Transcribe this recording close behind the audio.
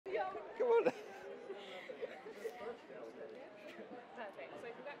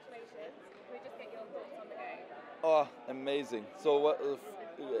amazing. So what?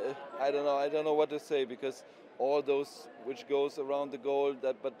 I don't know what to say, because all those which goes around the goal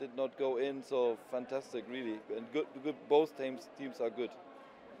that but did not go in. So fantastic, really, and good. Both teams are good.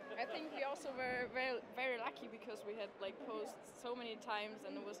 I think we also were very lucky because we had like posts so many times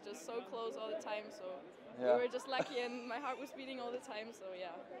and it was just so close all the time. So Yeah. we were just lucky and my heart was beating all the time. So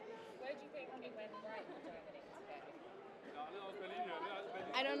yeah. Where do you think it went right for Germany today?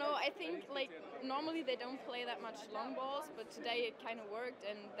 I don't know. I think like normally they don't play that much long balls, but today it kind of worked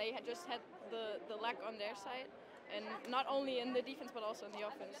and they had just had the luck on their side, and not only in the defense but also in the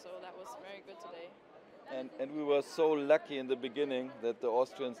offense. So that was very good today. And we were so lucky in the beginning that the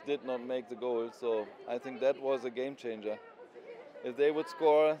Austrians did not make the goal. So I think that was a game changer. If they would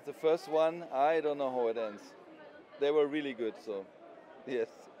score the first one, I don't know how it ends. They were really good. So yes.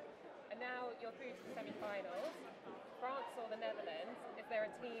 And now you're through to the semi-finals. France or the Netherlands? Is there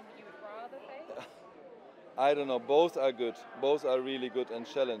a team you would rather face? I don't know. Both are good. Both are really good and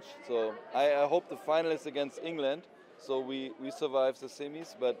challenged. So I hope the final is against England, so we survive the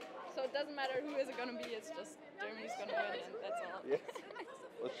semis. But So it doesn't matter who is it going to be. It's just Germany's going to win, and that's all. yes,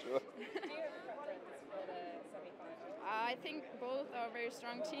 for sure. Do you have a preference for the semi-finals? I think both are very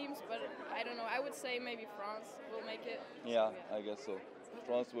strong teams, but I don't know. I would say maybe France will make it. Yeah, I guess so.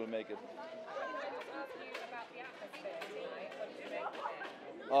 France will make it. Can I just ask you about the atmosphere tonight? What did you make of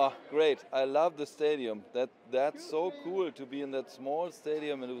it? Oh, great. I love the stadium. That's so cool to be in that small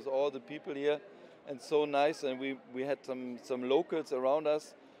stadium and with all the people here, and so nice. And we had some locals around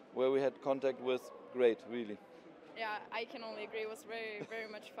us where we had contact with. Great, really. Yeah, I can only agree. It was very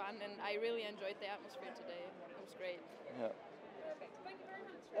much fun, and I really enjoyed the atmosphere today. It was great. Yeah. Perfect. Thank you very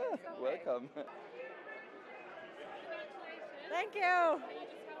much. Welcome. Thank you. Can you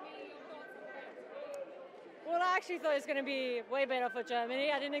just tell me your thoughts on the game today? Well, I actually thought it was going to be way better for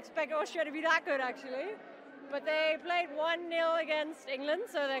Germany. I didn't expect Austria to be that good, actually. But they played 1-0 against England,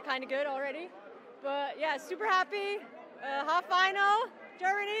 so they're kind of good already. But yeah, super happy. Half final,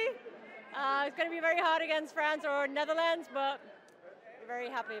 Germany. It's going to be very hard against France or Netherlands, but we're very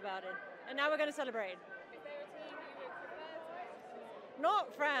happy about it. And now we're going to celebrate. Is there a team you would prefer to face?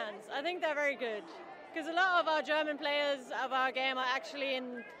 Not France. I think they're very good. Because a lot of our German players of our game are actually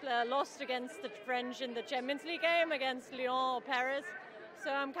lost against the French in the Champions League game against Lyon or Paris.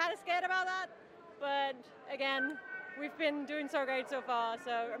 So I'm kind of scared about that. But again, we've been doing so great so far.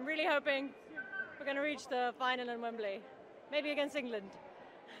 So I'm really hoping we're going to reach the final in Wembley. Maybe against England.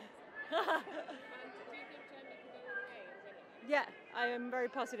 And do you think Germany can go all the way and win it? Yeah, I am very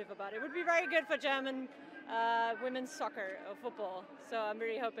positive about it. It would be very good for German women's soccer or football. So I'm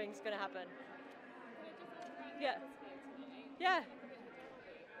really hoping it's going to happen. Yeah. Yeah.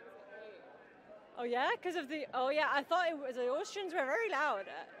 Oh yeah, because of the. Oh yeah, I thought it was the Austrians were very loud,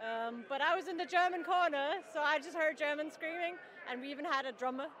 but I was in the German corner, so I just heard German screaming, and we even had a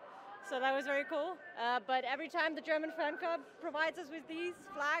drummer, so that was very cool. But every time the German fan club provides us with these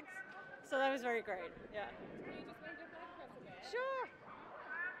flags, so that was very great. Yeah. Can you just wave your flag for us again? Sure.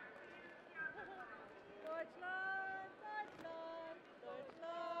 Deutschland, Deutschland,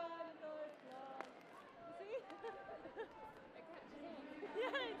 Deutschland, Deutschland. You see? It catches on.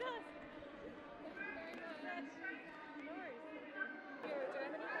 Yeah, it does. Thank you very much. No worries. You're a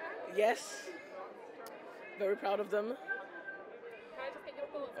Germany fan? Yes, very proud of them. Can I just get your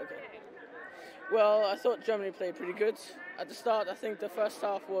thoughts on the Okay. game? Well, I thought Germany played pretty good. At the start, I think the first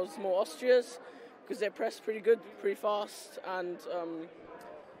half was more Austria's because they pressed pretty good, pretty fast, and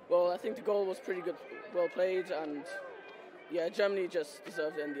well, I think the goal was pretty good, well played, and yeah, Germany just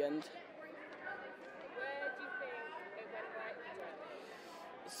deserved it in the end. Where do you think it went right for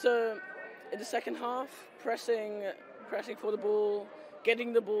Germany? So, in the second half, pressing for the ball,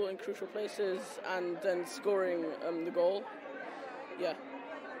 getting the ball in crucial places, and then scoring the goal. Yeah. And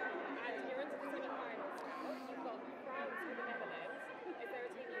you're into the semi-finals now. You've got France with the Netherlands. Is there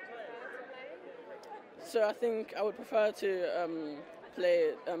a team you prefer to play? So I think I would prefer to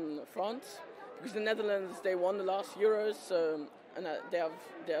play France because the Netherlands, they won the last Euros, so and they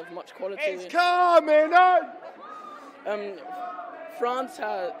have much quality. It's coming on! France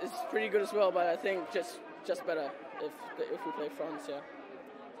is pretty good as well, but I think just better if we play France. Yeah.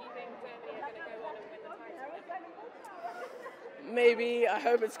 Do you think Germany are going to go on and win the title? Maybe. I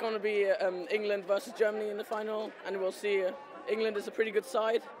hope it's going to be England versus Germany in the final, and we'll see. England is a pretty good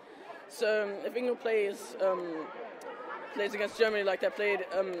side, so if England plays against Germany like they played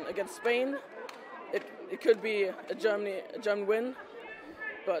against Spain, it could be a German win.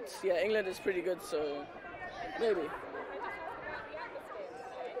 But yeah, England is pretty good, so maybe. Can I just ask about the atmosphere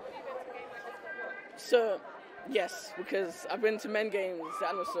today? Have you been to a game like this before? So Yes, because I've been to men games, the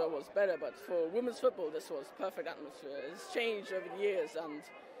atmosphere was better, but for women's football, this was perfect atmosphere. It's changed over the years, and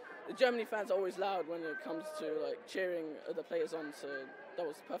the Germany fans are always loud when it comes to like cheering other players on, so that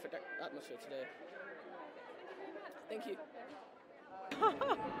was perfect atmosphere today. Thank you.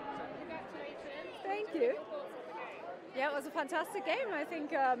 Thank you. Yeah, it was a fantastic game. I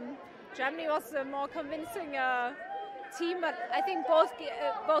think Germany was a more convincing team, but I think both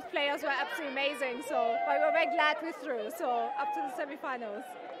players were absolutely amazing. So but we're very glad we threw. So up to the semi-finals.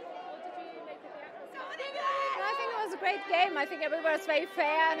 I think it was a great game. I think everywhere was very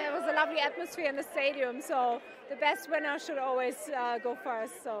fair, and it was a lovely atmosphere in the stadium. So the best winner should always go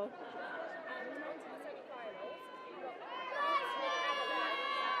first. So.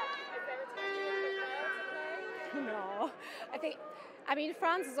 No, I mean,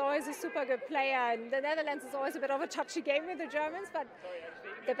 France is always a super good player, and the Netherlands is always a bit of a touchy game with the Germans, but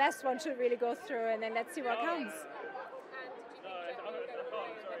the best one should really go through, and then let's see what comes.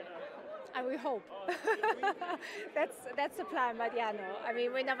 And we hope. That's the plan, but yeah, no. I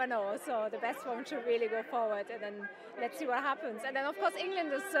mean, we never know, so the best one should really go forward, and then let's see what happens. And then, of course,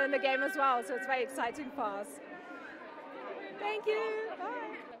 England is in the game as well, so it's very exciting for us. Thank you.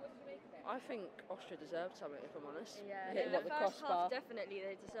 Bye. I think Austria deserved something, if I'm honest. Yeah, Hit in the the first crossbar. half, definitely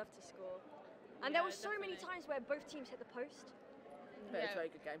they deserved to score. And there were so many times where both teams hit the post. But it was a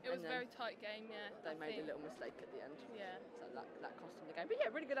very good game. It was and a very tight game, yeah. They made a little mistake at the end. Yeah. So that cost them the game. But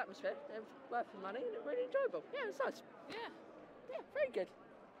yeah, really good atmosphere. It was worth the money and really enjoyable. Yeah, it was nice. Yeah. Yeah, very good.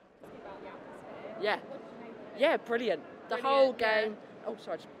 Yeah. Yeah, brilliant. The whole game. Oh,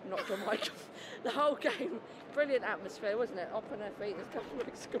 sorry, I just knocked your mic off. The whole game, brilliant atmosphere, wasn't it? Up on their feet, there's a couple of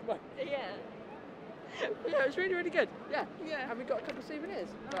weeks ago. Yeah. Yeah, it was really, really good. Yeah. Yeah. And we got a couple of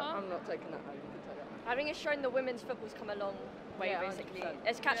souvenirs. But I'm not taking that home. You can take that home. I think it's shown the women's football's come a long way, Yeah, basically. 100%.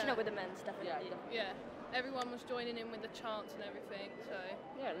 It's catching up with the men's, definitely. Yeah. Everyone was joining in with the chants and everything, so.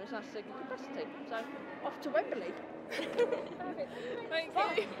 Yeah, and it was nice to see good capacity. So, off to Wembley. Thank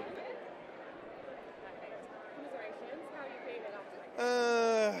you.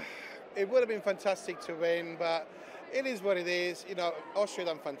 It would have been fantastic to win, but it is what it is. You know, Austria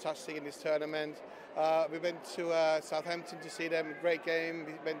done fantastic in this tournament. We went to Southampton to see them, great game.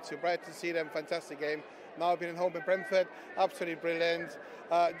 We went to Brighton to see them, fantastic game. Now we've been at home in Brentford, absolutely brilliant.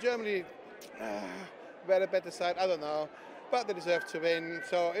 Germany, were a better side, I don't know, but they deserve to win.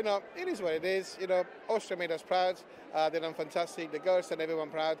 So, you know, it is what it is. You know, Austria made us proud. They done fantastic. The girls done everyone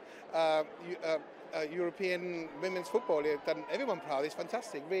proud. European women's football, they've done everyone proud. It's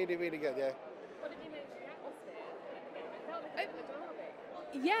fantastic, really, really good, yeah. What did you make of the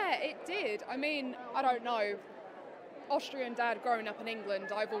atmosphere? Yeah, it did. I mean, I don't know. Austria and Dad growing up in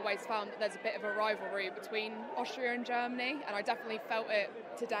England, I've always found that there's a bit of a rivalry between Austria and Germany, and I definitely felt it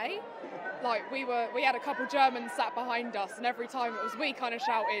today. Like, we had a couple Germans sat behind us, and every time it was we kind of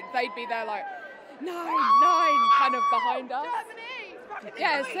shouted, they'd be there like, 9, 9, kind of behind us. Germany!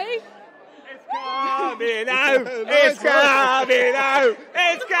 Yeah, see? It's coming out! It's coming out!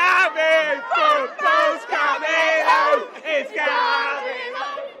 It's coming! Football's coming out! It's coming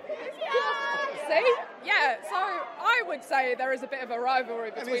out! See? Yeah, so I would say there is a bit of a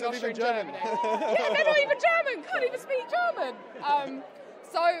rivalry between Austria and Germany. Yeah, they're not even German, can't even speak German.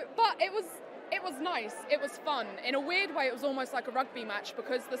 But it was nice, it was fun. In a weird way, it was almost like a rugby match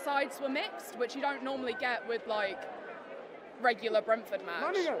because the sides were mixed, which you don't normally get with like regular Brentford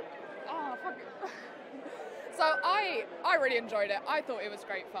match. Oh, fuck it. So I really enjoyed it. I thought it was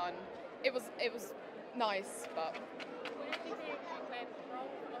great fun. It was nice, but. Where do you think went wrong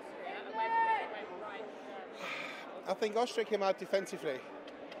for Austria and where do you think it went right? I think Austria came out defensively.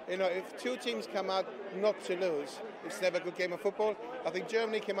 You know, if two teams come out not to lose, it's never a good game of football. I think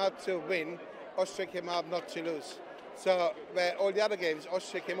Germany came out to win, Austria came out not to lose. So where all the other games,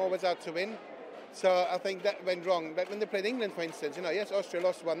 Austria came always out to win. So I think that went wrong. But when they played England, for instance, you know, yes, Austria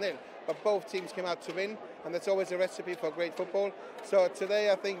lost 1-0, but both teams came out to win, and that's always a recipe for great football. So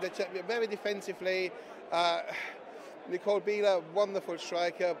today I think that very defensively, Nicole Bieler, wonderful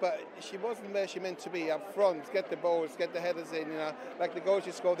striker, but she wasn't where she meant to be up front, get the balls, get the headers in, you know, like the goal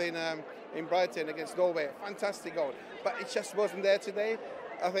she scored in Brighton against Norway, fantastic goal. But it just wasn't there today.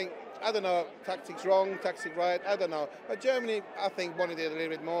 I don't know, tactics wrong, tactics right, I don't know. But Germany, I think, wanted it a little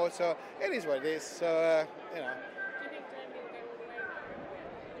bit more, so it is what it is. So, you know. Do you think Germany will go all the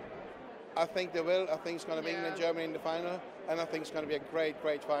way? I think they will. I think it's going to be England, Germany in the final, and I think it's going to be a great,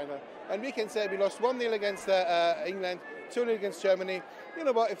 great final. And we can say we lost 1-0 against England, 2-0 against Germany. You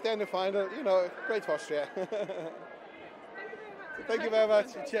know what, if they're in the final, you know, great for Austria. Thank you very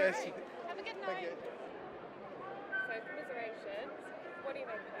much. Cheers. Have a good night. So, commiserations. What do you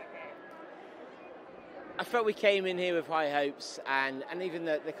make of that I felt we came in here with high hopes, and even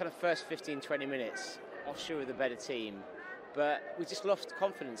the kind of first 15-20 minutes, Austria were the better team, but we just lost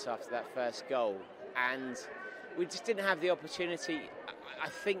confidence after that first goal, and we just didn't have the opportunity. I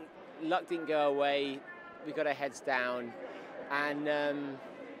think luck didn't go away. We got our heads down, and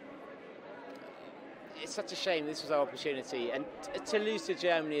it's such a shame. This was our opportunity, and to lose to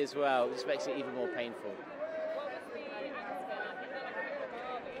Germany as well just makes it even more painful.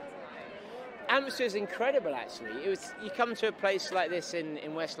 Atmosphere is incredible, actually. You come to a place like this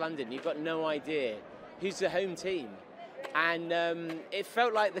in West London, you've got no idea who's the home team, and it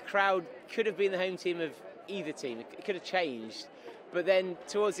felt like the crowd could have been the home team of either team. It could have changed, but then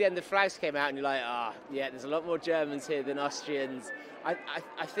towards the end the flags came out and you're like, yeah, there's a lot more Germans here than Austrians. I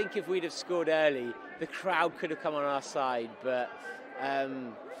think if we'd have scored early, the crowd could have come on our side, but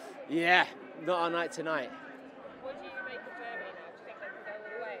yeah, not our night tonight. What do you make of Germany now? Do you think they can go all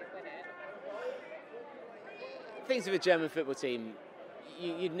the way and win it? Things of a German football team,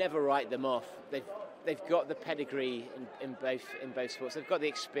 you'd never write them off. They've got the pedigree in both sports. They've got the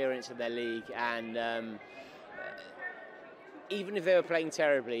experience in their league, and even if they were playing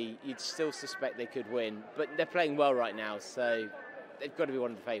terribly, you'd still suspect they could win. But they're playing well right now, so they've got to be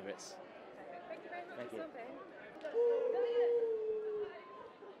one of the favourites. Thank you very much. Thank you.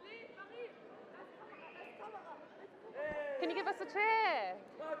 Can you give us a cheer?